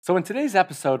So, in today's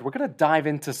episode, we're going to dive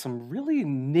into some really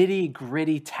nitty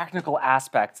gritty technical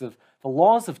aspects of the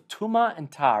laws of Tuma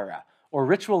and Tara, or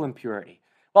ritual impurity.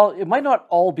 While it might not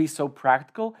all be so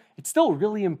practical, it's still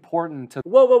really important to.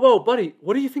 Whoa, whoa, whoa, buddy,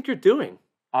 what do you think you're doing?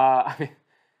 I'm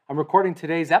recording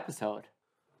today's episode.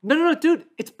 No, dude,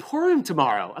 it's Purim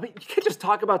tomorrow. I mean, you can't just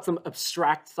talk about some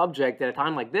abstract subject at a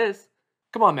time like this.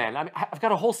 Come on, man. I've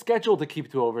got a whole schedule to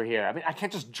keep to over here. I mean, I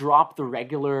can't just drop the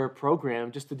regular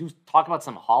program just to talk about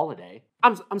some holiday.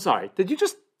 I'm sorry. Did you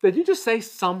just say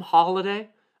some holiday?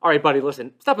 All right, buddy.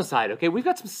 Listen, step aside, okay? We've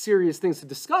got some serious things to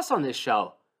discuss on this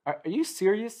show. Are you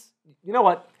serious? You know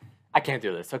what? I can't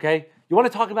do this, okay? You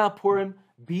want to talk about Purim?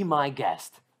 Be my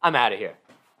guest. I'm out of here.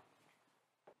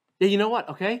 Yeah, you know what?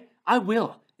 Okay, I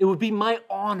will. It would be my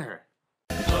honor.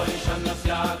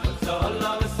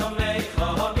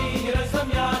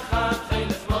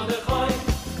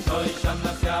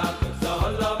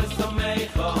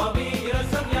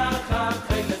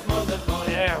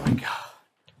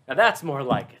 Now that's more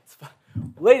like it.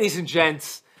 Ladies and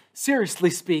gents, seriously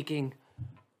speaking,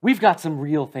 we've got some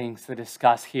real things to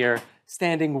discuss here,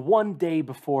 standing one day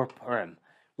before Purim.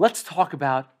 Let's talk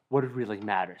about what it really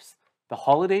matters, the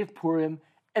holiday of Purim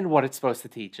and what it's supposed to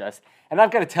teach us. And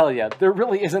I've got to tell you, there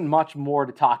really isn't much more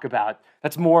to talk about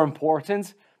that's more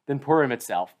important than Purim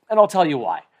itself. And I'll tell you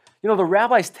why. You know, the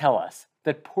rabbis tell us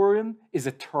that Purim is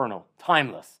eternal,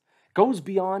 timeless, goes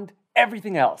beyond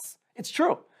everything else. It's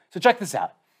true. So check this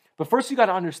out. But first, you got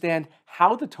to understand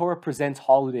how the Torah presents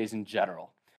holidays in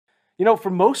general. You know, for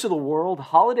most of the world,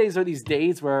 holidays are these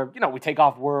days where, we take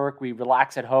off work, we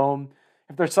relax at home.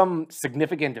 If there's some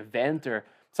significant event or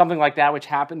something like that which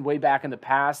happened way back in the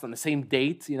past on the same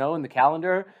date, in the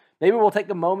calendar, maybe we'll take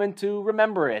a moment to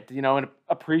remember it, and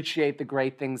appreciate the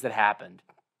great things that happened.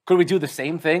 Could we do the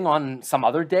same thing on some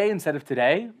other day instead of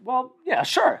today? Well, yeah,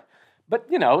 sure. But,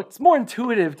 it's more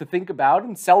intuitive to think about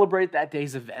and celebrate that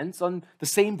day's events on the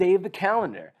same day of the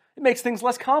calendar. It makes things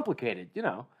less complicated,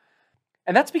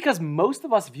 And that's because most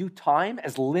of us view time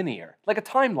as linear, like a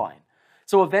timeline.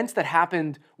 So events that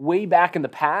happened way back in the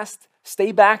past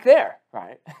stay back there,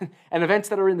 right? And events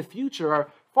that are in the future are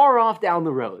far off down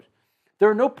the road. There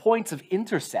are no points of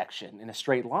intersection in a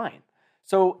straight line.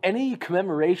 So any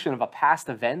commemoration of a past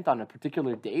event on a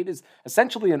particular date is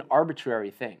essentially an arbitrary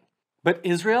thing. But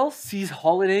Israel sees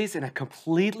holidays in a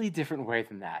completely different way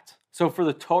than that. So for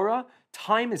the Torah,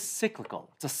 time is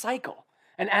cyclical. It's a cycle.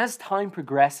 And as time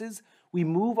progresses, we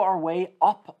move our way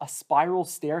up a spiral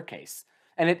staircase.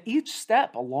 And at each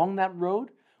step along that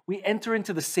road, we enter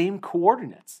into the same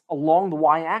coordinates along the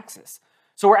y-axis.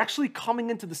 So we're actually coming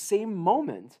into the same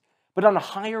moment, but on a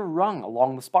higher rung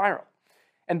along the spiral.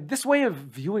 And this way of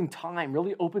viewing time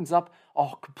really opens up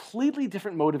a completely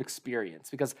different mode of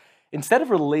experience, because instead of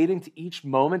relating to each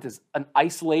moment as an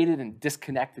isolated and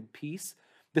disconnected piece,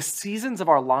 the seasons of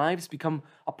our lives become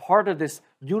a part of this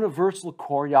universal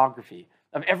choreography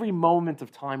of every moment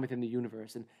of time within the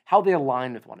universe and how they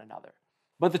align with one another.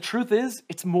 But the truth is,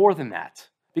 it's more than that,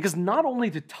 because not only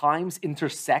do times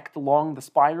intersect along the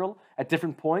spiral at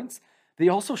different points, they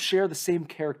also share the same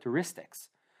characteristics.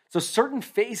 So certain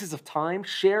phases of time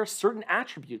share certain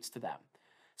attributes to them.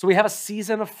 So we have a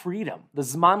season of freedom, the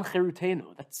Zman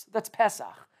Cherutenu, that's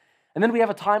Pesach. And then we have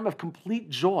a time of complete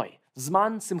joy,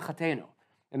 Zman Simchatenu,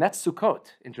 and that's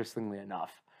Sukkot, interestingly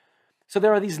enough. So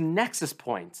there are these nexus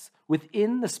points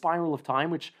within the spiral of time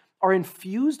which are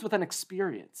infused with an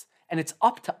experience, and it's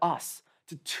up to us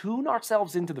to tune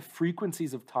ourselves into the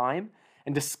frequencies of time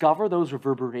and discover those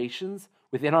reverberations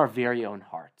within our very own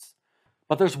hearts.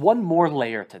 But there's one more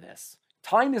layer to this.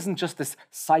 Time isn't just this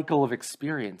cycle of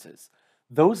experiences.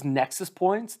 Those nexus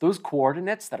points, those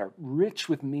coordinates that are rich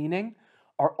with meaning,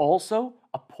 are also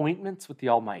appointments with the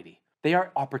Almighty. They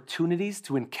are opportunities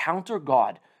to encounter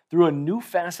God through a new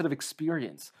facet of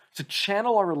experience, to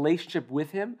channel our relationship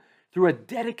with Him through a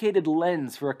dedicated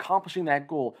lens for accomplishing that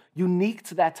goal, unique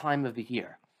to that time of the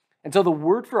year. And so the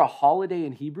word for a holiday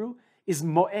in Hebrew is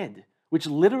moed, which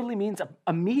literally means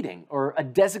a meeting or a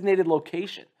designated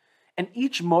location. And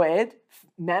each moed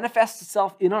manifests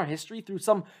itself in our history through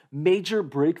some major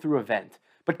breakthrough event,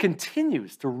 but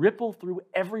continues to ripple through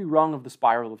every rung of the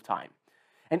spiral of time.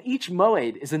 And each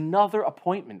moed is another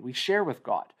appointment we share with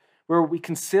God, where we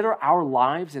consider our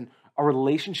lives and our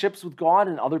relationships with God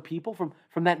and other people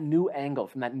from that new angle,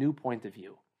 from that new point of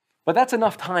view. But that's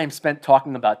enough time spent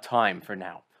talking about time for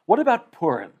now. What about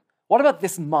Purim? What about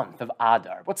this month of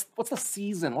Adar? What's the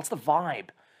season? What's the vibe?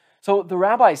 So the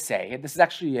rabbis say, and this is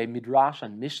actually a midrash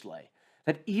on Mishlei,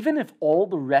 that even if all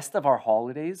the rest of our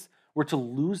holidays were to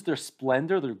lose their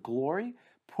splendor, their glory,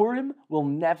 Purim will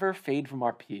never fade from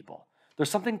our people. There's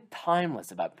something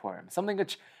timeless about Purim, something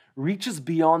which reaches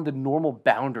beyond the normal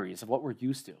boundaries of what we're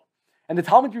used to. And the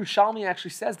Talmud Yerushalmi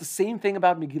actually says the same thing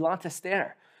about Megillat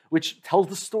Esther, which tells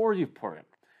the story of Purim,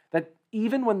 that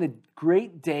even when the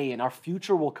great day in our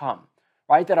future will come,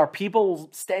 right, that our people will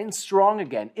stand strong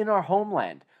again in our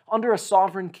homeland, under a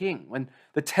sovereign king, when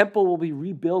the temple will be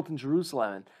rebuilt in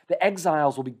Jerusalem and the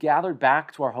exiles will be gathered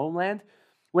back to our homeland,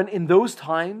 when in those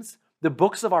times, the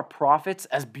books of our prophets,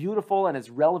 as beautiful and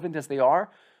as relevant as they are,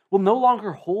 will no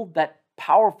longer hold that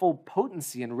powerful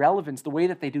potency and relevance the way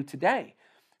that they do today,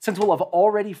 since we'll have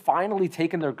already finally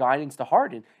taken their guidance to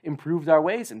heart and improved our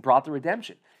ways and brought the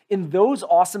redemption. In those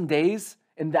awesome days,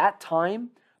 in that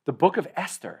time, the book of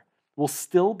Esther will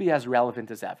still be as relevant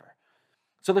as ever.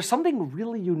 So there's something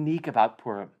really unique about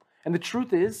Purim. And the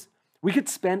truth is, we could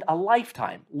spend a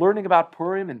lifetime learning about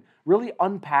Purim and really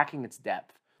unpacking its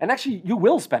depth. And actually, you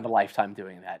will spend a lifetime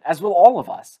doing that, as will all of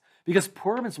us, because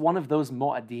Purim is one of those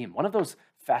Mo'adim, one of those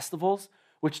festivals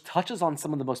which touches on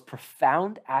some of the most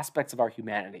profound aspects of our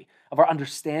humanity, of our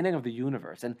understanding of the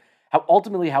universe, and how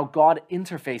God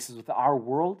interfaces with our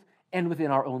world and within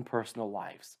our own personal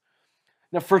lives.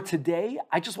 Now, for today,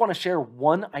 I just want to share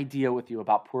one idea with you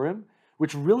about Purim,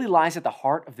 which really lies at the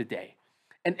heart of the day.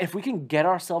 And if we can get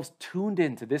ourselves tuned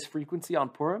into this frequency on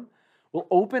Purim, we'll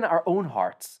open our own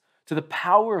hearts to the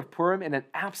power of Purim in an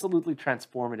absolutely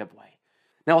transformative way.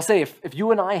 Now, I'll say, if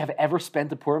you and I have ever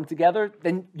spent a Purim together,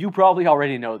 then you probably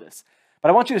already know this. But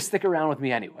I want you to stick around with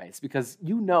me anyways, because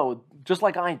you know, just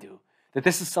like I do, that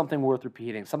this is something worth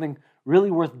repeating, something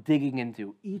really worth digging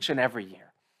into each and every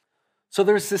year. So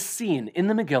there's this scene in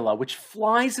the Megillah which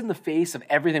flies in the face of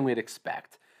everything we'd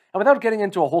expect. And without getting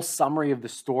into a whole summary of the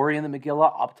story in the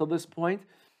Megillah up till this point,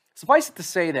 suffice it to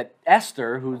say that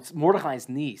Esther, who's Mordechai's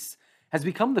niece, has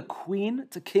become the queen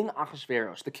to King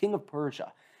Ahasuerus, the king of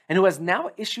Persia, and who has now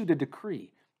issued a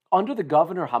decree under the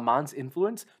governor Haman's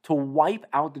influence to wipe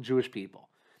out the Jewish people.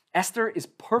 Esther is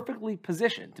perfectly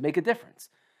positioned to make a difference.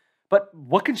 But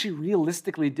what can she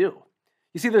realistically do?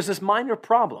 You see, there's this minor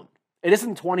problem. It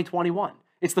isn't 2021.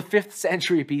 It's the 5th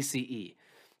century BCE.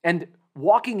 And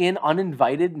walking in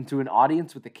uninvited into an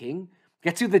audience with the king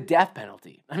gets you the death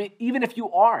penalty. I mean, even if you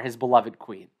are his beloved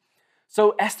queen.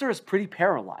 So Esther is pretty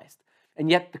paralyzed. And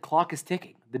yet the clock is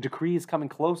ticking. The decree is coming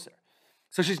closer.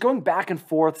 So she's going back and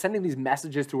forth, sending these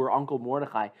messages to her uncle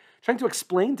Mordecai, trying to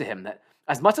explain to him that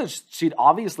as much as she'd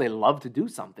obviously love to do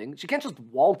something, she can't just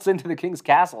waltz into the king's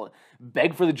castle and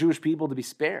beg for the Jewish people to be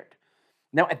spared.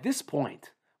 Now, at this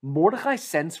point, Mordecai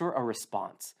sends her a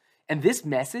response. And this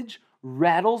message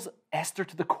rattles Esther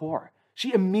to the core.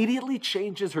 She immediately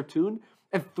changes her tune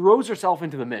and throws herself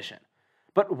into the mission.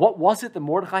 But what was it that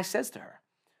Mordecai says to her?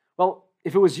 Well,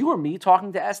 if it was you or me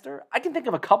talking to Esther, I can think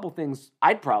of a couple things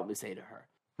I'd probably say to her.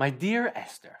 My dear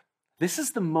Esther, this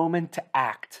is the moment to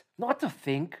act, not to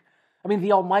think. I mean,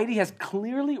 the Almighty has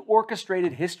clearly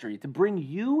orchestrated history to bring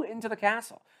you into the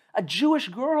castle, a Jewish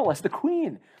girl as the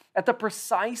queen, at the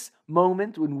precise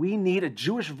moment when we need a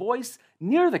Jewish voice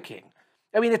near the king.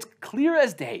 I mean, it's clear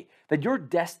as day that your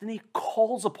destiny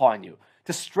calls upon you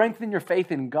to strengthen your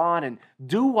faith in God and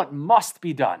do what must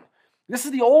be done. This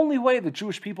is the only way the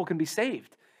Jewish people can be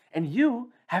saved. And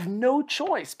you have no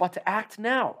choice but to act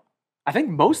now. I think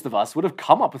most of us would have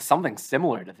come up with something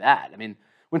similar to that. I mean,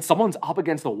 when someone's up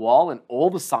against the wall and all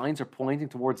the signs are pointing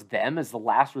towards them as the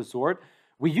last resort,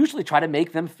 we usually try to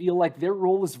make them feel like their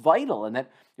role is vital and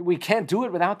that we can't do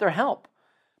it without their help.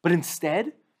 But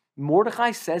instead,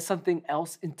 Mordecai says something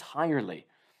else entirely.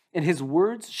 And his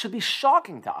words should be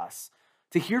shocking to us.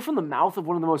 To hear from the mouth of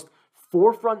one of the most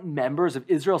forefront members of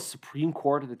Israel's Supreme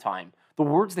Court at the time, the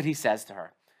words that he says to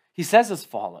her. He says as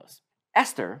follows,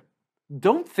 Esther,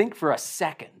 don't think for a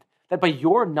second that by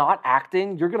your not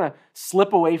acting, you're going to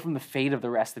slip away from the fate of the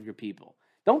rest of your people.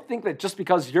 Don't think that just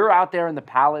because you're out there in the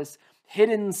palace,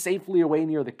 hidden safely away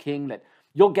near the king, that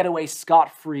you'll get away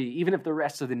scot-free, even if the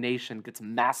rest of the nation gets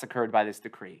massacred by this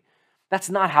decree. That's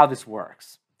not how this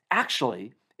works.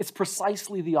 Actually, it's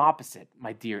precisely the opposite,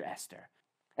 my dear Esther.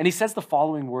 And he says the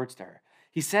following words to her.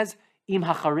 He says, Im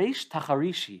hacharesh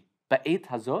tacharishi ba'et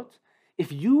hazot,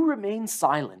 if you remain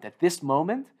silent at this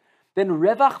moment, then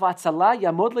revach v'atzala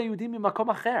yamod le'yudim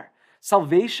mimakom acher.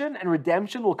 Salvation and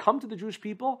redemption will come to the Jewish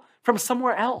people from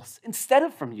somewhere else, instead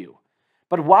of from you.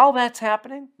 But while that's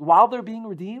happening, while they're being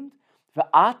redeemed,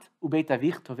 v'at ubeit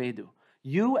avich tovedu,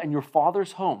 you and your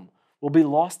father's home will be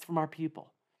lost from our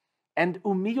people. And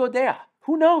umi yodea,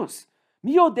 who knows?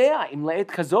 Mi yodea im le'et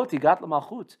kazot higat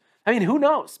l'malchut. I mean, who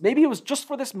knows? Maybe it was just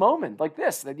for this moment like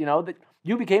this that, that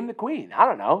you became the queen. I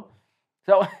don't know.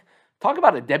 So talk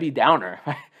about a Debbie Downer.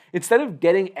 Instead of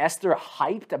getting Esther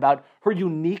hyped about her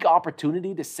unique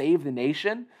opportunity to save the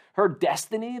nation, her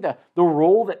destiny, the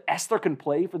role that Esther can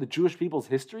play for the Jewish people's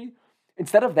history,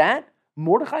 instead of that,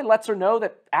 Mordecai lets her know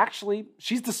that actually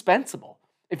she's dispensable.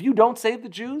 If you don't save the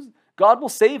Jews, God will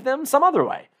save them some other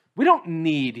way. We don't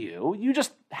need you. You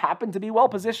just happen to be well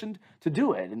positioned to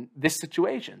do it in this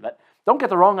situation. But don't get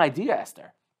the wrong idea,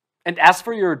 Esther. And as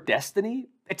for your destiny,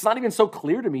 it's not even so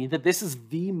clear to me that this is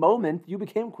the moment you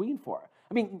became queen for.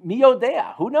 I mean, mi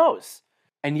odea, who knows?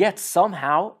 And yet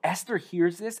somehow Esther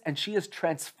hears this and she is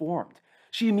transformed.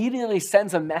 She immediately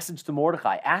sends a message to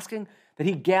Mordecai asking that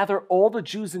he gather all the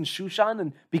Jews in Shushan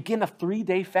and begin a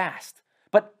 3-day fast.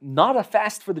 But not a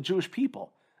fast for the Jewish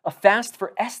people, a fast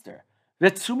for Esther.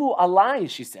 Vetsumu alai,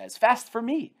 she says, fast for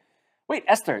me. Wait,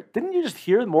 Esther, didn't you just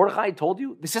hear Mordecai told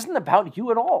you? This isn't about you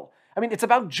at all. I mean, it's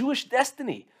about Jewish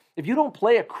destiny. If you don't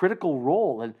play a critical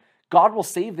role and God will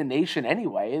save the nation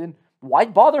anyway, then why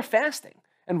bother fasting?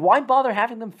 And why bother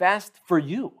having them fast for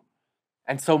you?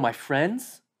 And so, my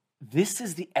friends, this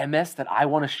is the emes that I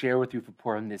want to share with you for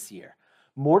Purim this year.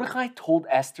 Mordecai told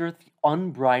Esther the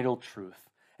unbridled truth,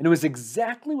 and it was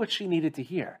exactly what she needed to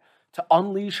hear to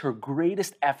unleash her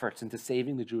greatest efforts into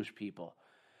saving the Jewish people.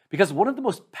 Because one of the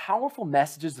most powerful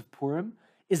messages of Purim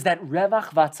is that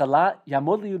Revach v'Atzala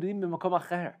yamod liyudim b'makom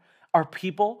acher. Our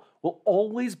people will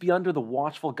always be under the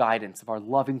watchful guidance of our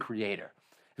loving Creator.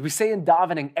 As we say in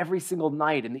davening every single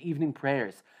night in the evening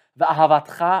prayers,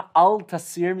 V'ahavatcha al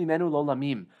tasir mimenu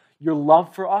lolamim. Your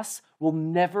love for us will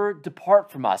never depart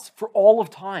from us for all of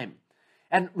time.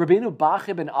 And Rabbeinu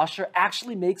Bachya ben Asher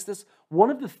actually makes this one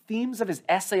of the themes of his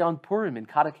essay on Purim in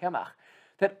Kadakemach,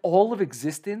 that all of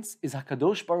existence is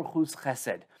HaKadosh Baruch Hu's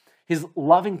chesed, his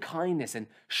loving kindness and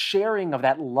sharing of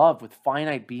that love with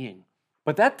finite being.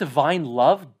 But that divine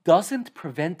love doesn't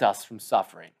prevent us from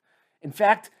suffering. In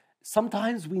fact,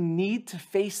 sometimes we need to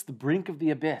face the brink of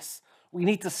the abyss. We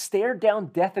need to stare down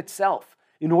death itself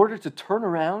in order to turn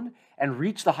around and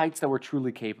reach the heights that we're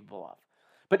truly capable of.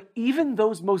 But even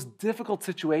those most difficult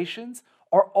situations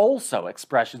are also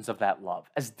expressions of that love,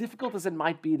 as difficult as it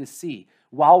might be to see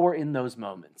while we're in those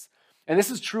moments. And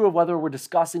this is true of whether we're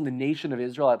discussing the nation of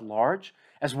Israel at large,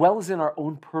 as well as in our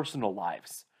own personal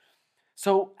lives.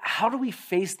 So how do we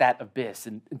face that abyss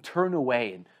and turn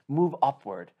away and move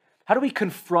upward? How do we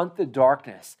confront the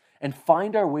darkness and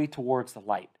find our way towards the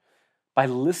light? By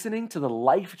listening to the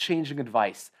life-changing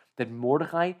advice that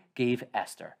Mordecai gave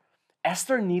Esther.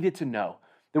 Esther needed to know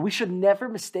that we should never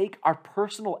mistake our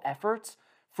personal efforts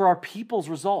for our people's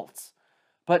results.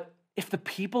 But if the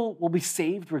people will be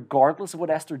saved regardless of what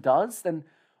Esther does, then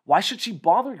why should she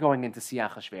bother going in to see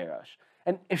Achashverosh?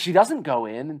 And if she doesn't go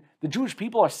in, and the Jewish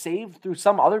people are saved through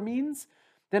some other means,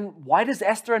 then why does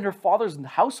Esther and her father's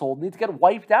household need to get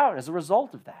wiped out as a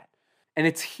result of that? And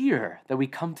it's here that we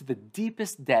come to the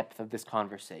deepest depth of this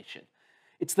conversation.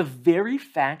 It's the very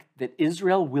fact that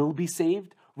Israel will be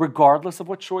saved regardless of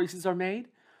what choices are made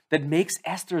that makes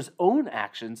Esther's own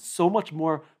actions so much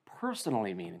more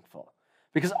personally meaningful.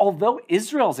 Because although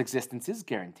Israel's existence is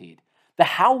guaranteed, the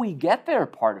how we get there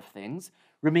part of things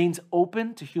remains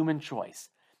open to human choice.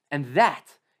 And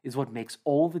that is what makes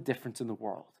all the difference in the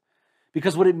world.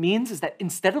 Because what it means is that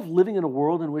instead of living in a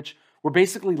world in which we're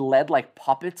basically led like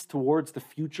puppets towards the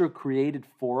future created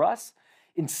for us,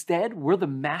 instead we're the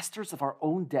masters of our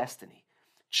own destiny,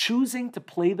 choosing to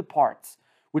play the parts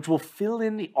which will fill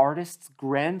in the artist's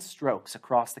grand strokes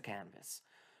across the canvas.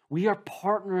 We are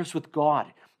partners with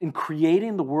God in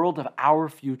creating the world of our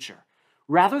future.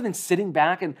 Rather than sitting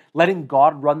back and letting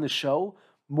God run the show,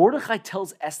 Mordecai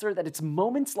tells Esther that it's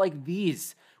moments like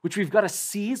these which we've got to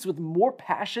seize with more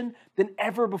passion than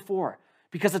ever before,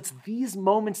 because it's these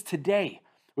moments today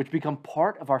which become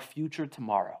part of our future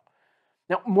tomorrow.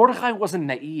 Now, Mordecai wasn't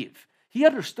naive. He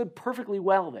understood perfectly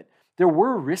well that there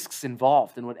were risks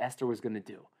involved in what Esther was going to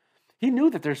do. He knew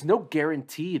that there's no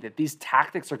guarantee that these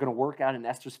tactics are going to work out in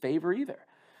Esther's favor either.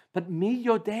 But mi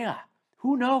yodea,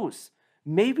 who knows?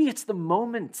 Maybe it's the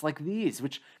moments like these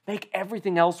which make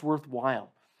everything else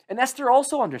worthwhile. And Esther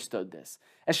also understood this.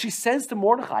 As she says to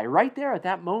Mordecai right there at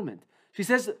that moment, she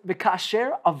says,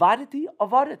 V'kasher avadati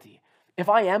avadati. If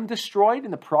I am destroyed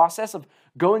in the process of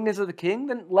going into the king,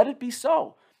 then let it be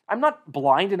so. I'm not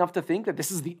blind enough to think that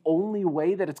this is the only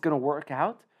way that it's going to work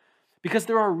out, because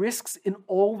there are risks in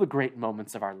all the great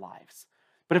moments of our lives.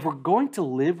 But if we're going to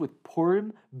live with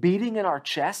Purim beating in our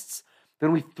chests,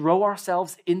 then we throw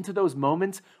ourselves into those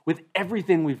moments with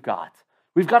everything we've got.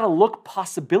 We've got to look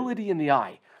possibility in the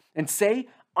eye and say,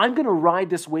 I'm going to ride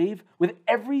this wave with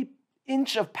every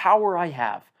inch of power I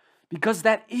have, because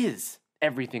that is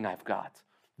everything I've got.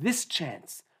 This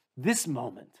chance, this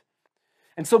moment.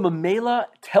 And so Mamela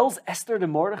tells Esther to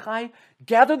Mordecai,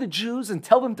 gather the Jews and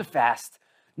tell them to fast,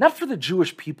 not for the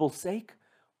Jewish people's sake,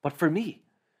 but for me.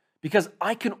 Because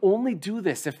I can only do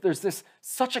this if there's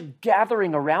such a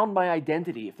gathering around my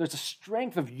identity, if there's a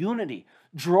strength of unity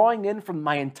drawing in from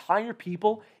my entire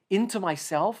people into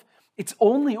myself. It's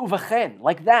only uvachen,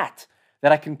 like that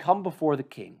I can come before the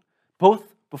king,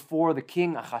 both before the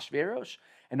king Achashverosh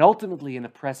and ultimately in the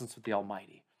presence of the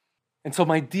Almighty. And so,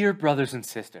 my dear brothers and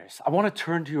sisters, I want to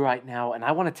turn to you right now and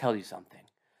I want to tell you something.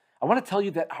 I want to tell you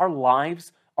that our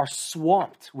lives are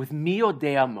swamped with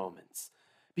miodea moments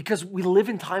because we live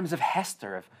in times of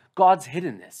Hester, of God's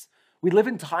hiddenness. We live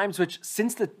in times which,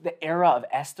 since the era of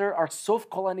Esther, are sof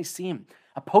kol anisim,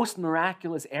 a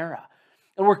post-miraculous era.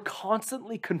 And we're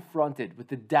constantly confronted with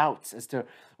the doubts as to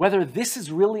whether this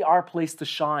is really our place to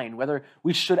shine, whether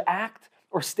we should act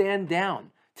or stand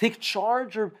down, take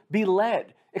charge or be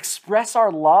led, express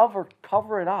our love or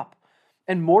cover it up.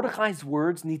 And Mordecai's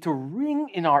words need to ring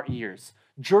in our ears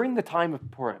during the time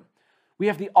of Purim. We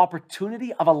have the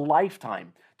opportunity of a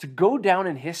lifetime to go down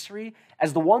in history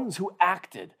as the ones who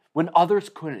acted when others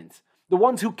couldn't, the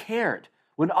ones who cared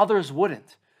when others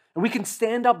wouldn't. And we can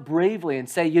stand up bravely and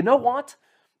say, you know what?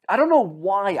 I don't know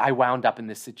why I wound up in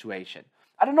this situation.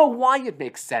 I don't know why it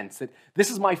makes sense that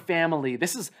this is my family,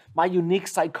 this is my unique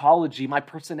psychology, my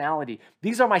personality.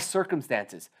 These are my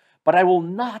circumstances. But I will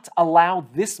not allow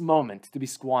this moment to be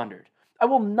squandered. I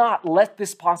will not let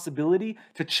this possibility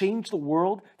to change the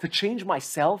world, to change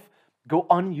myself, go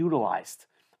unutilized.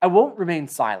 I won't remain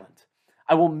silent.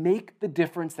 I will make the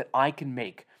difference that I can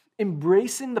make,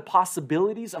 embracing the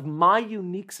possibilities of my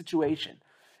unique situation,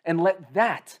 and let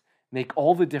that make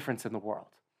all the difference in the world.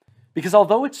 Because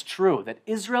although it's true that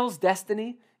Israel's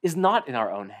destiny is not in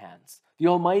our own hands, the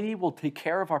Almighty will take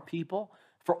care of our people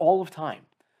for all of time.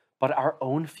 But our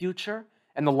own future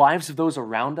and the lives of those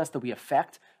around us that we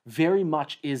affect very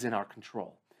much is in our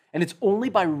control. And it's only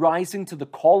by rising to the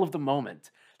call of the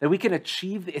moment that we can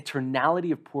achieve the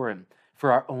eternality of Purim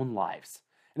for our own lives.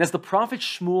 And as the prophet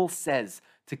Shmuel says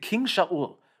to King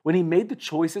Shaul, when he made the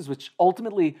choices which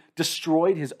ultimately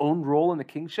destroyed his own role in the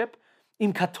kingship,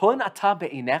 Im katon ata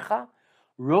be'inecha,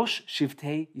 rosh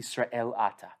shivtei Yisrael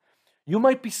ata. You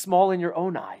might be small in your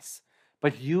own eyes,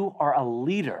 but you are a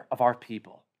leader of our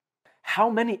people. How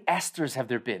many Esthers have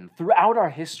there been throughout our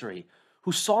history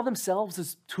who saw themselves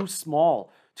as too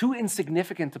small, too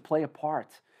insignificant to play a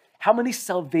part? How many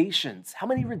salvations, how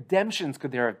many redemptions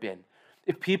could there have been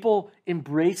if people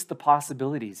embraced the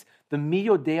possibilities, the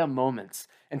miodea moments,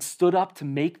 and stood up to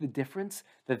make the difference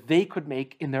that they could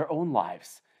make in their own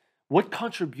lives? What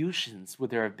contributions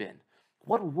would there have been?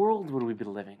 What world would we be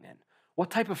living in? What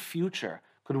type of future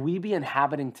could we be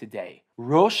inhabiting today?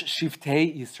 Rosh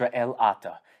Shivtei Yisrael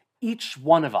Ata. Each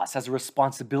one of us has a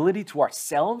responsibility to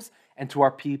ourselves and to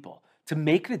our people to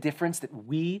make the difference that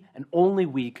we and only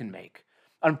we can make.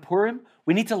 On Purim,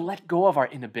 we need to let go of our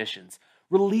inhibitions,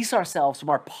 release ourselves from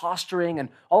our posturing and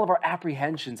all of our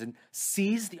apprehensions, and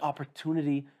seize the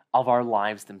opportunity of our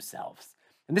lives themselves.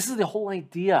 And this is the whole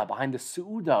idea behind the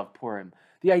Su'uda of Purim,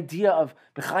 the idea of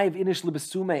B'chayev inish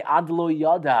lebesume ad lo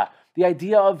yada, the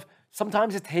idea of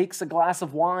sometimes it takes a glass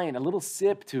of wine, a little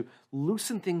sip to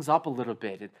loosen things up a little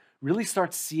bit. It really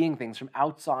starts seeing things from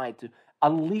outside to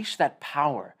unleash that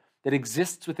power that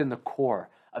exists within the core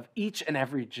of each and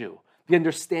every Jew. The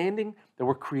understanding that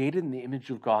we're created in the image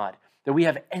of God, that we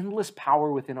have endless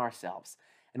power within ourselves.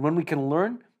 And when we can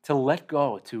learn to let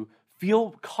go, to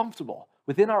feel comfortable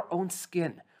within our own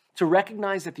skin, to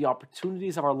recognize that the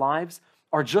opportunities of our lives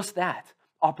are just that,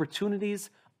 opportunities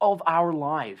of our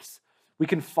lives, we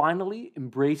can finally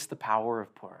embrace the power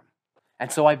of Purim.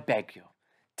 And so I beg you,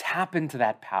 tap into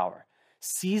that power.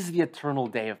 Seize the eternal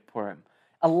day of Purim.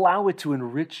 Allow it to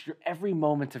enrich every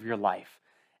moment of your life.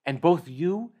 And both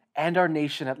you and our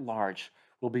nation at large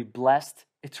will be blessed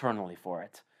eternally for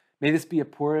it. May this be a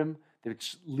Purim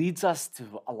which leads us to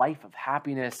a life of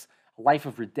happiness, a life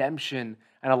of redemption,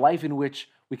 and a life in which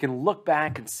we can look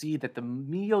back and see that the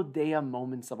miodea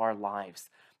moments of our lives,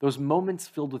 those moments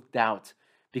filled with doubt,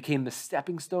 became the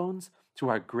stepping stones to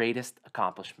our greatest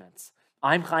accomplishments.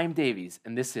 I'm Chaim Davies,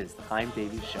 and this is the Chaim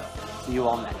Davies Show. See you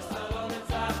all next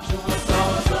time.